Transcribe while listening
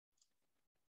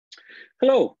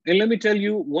Hello, and let me tell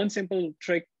you one simple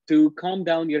trick to calm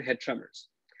down your head tremors.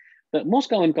 The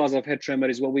most common cause of head tremor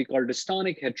is what we call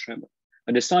dystonic head tremor.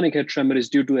 A dystonic head tremor is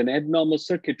due to an abnormal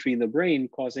circuitry in the brain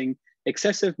causing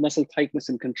excessive muscle tightness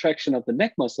and contraction of the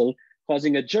neck muscle,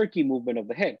 causing a jerky movement of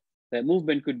the head. That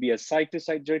movement could be a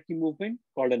side-to-side jerky movement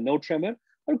called a no tremor,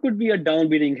 or could be a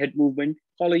downbeating head movement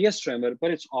called a yes tremor,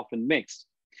 but it's often mixed.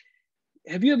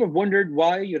 Have you ever wondered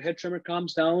why your head tremor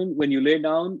calms down when you lay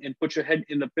down and put your head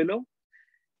in the pillow?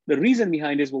 The reason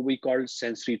behind is what we call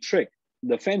sensory trick.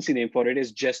 The fancy name for it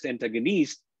is geste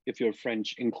antagoniste, if you're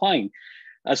French inclined.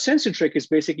 A sensory trick is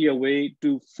basically a way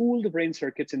to fool the brain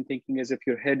circuits in thinking as if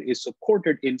your head is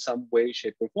supported in some way,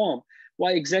 shape, or form.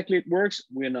 Why exactly it works,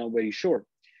 we're not very sure.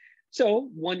 So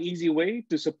one easy way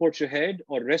to support your head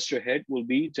or rest your head will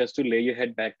be just to lay your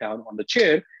head back down on the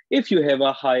chair if you have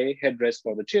a high headrest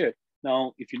for the chair.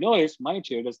 Now, if you notice, my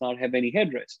chair does not have any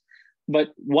headrest. But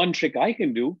one trick I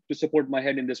can do to support my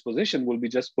head in this position will be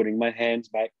just putting my hands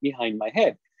back behind my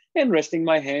head and resting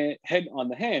my head on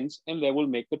the hands, and that will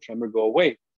make the tremor go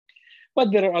away.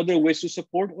 But there are other ways to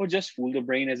support or just fool the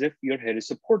brain as if your head is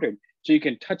supported. So you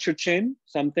can touch your chin,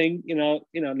 something in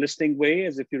a listening way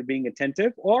as if you're being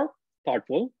attentive or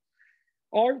thoughtful,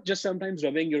 or just sometimes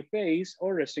rubbing your face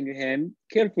or resting your hand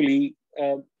carefully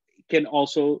can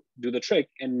also do the trick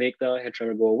and make the head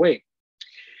tremor go away.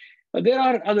 But there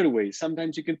are other ways.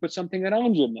 Sometimes you can put something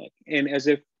around your neck and as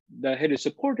if the head is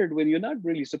supported when you're not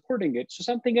really supporting it. So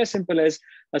something as simple as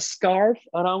a scarf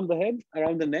around the head,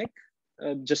 around the neck,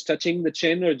 just touching the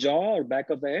chin or jaw or back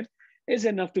of the head is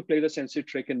enough to play the sensory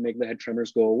trick and make the head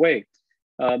tremors go away.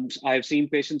 I've seen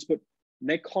patients put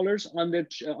neck collars on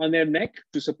their neck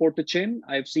to support the chin.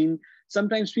 I've seen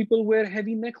sometimes people wear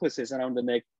heavy necklaces around the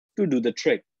neck to do the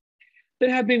trick. There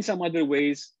have been some other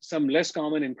ways, some less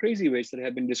common and crazy ways that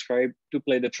have been described to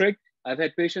play the trick. I've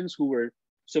had patients who were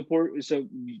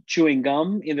chewing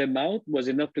gum in their mouth was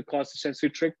enough to cause a sensory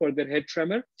trick for their head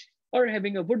tremor, or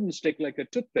having a wooden stick like a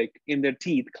toothpick in their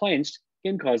teeth clenched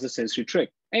can cause a sensory trick,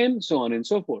 and so on and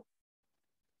so forth.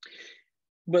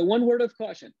 But one word of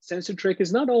caution, sensory trick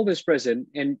is not always present,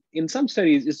 and in some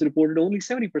studies it's reported only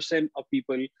 70% of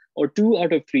people, or 2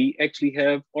 out of 3, actually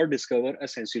have or discover a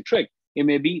sensory trick. It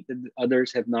may be that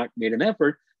others have not made an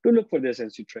effort to look for their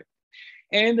sensory trick.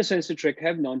 And the sensory trick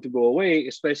have known to go away,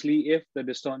 especially if the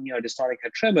dystonia or dystonic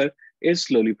head tremor is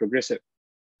slowly progressive.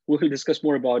 We'll discuss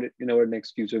more about it in our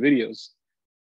next future videos.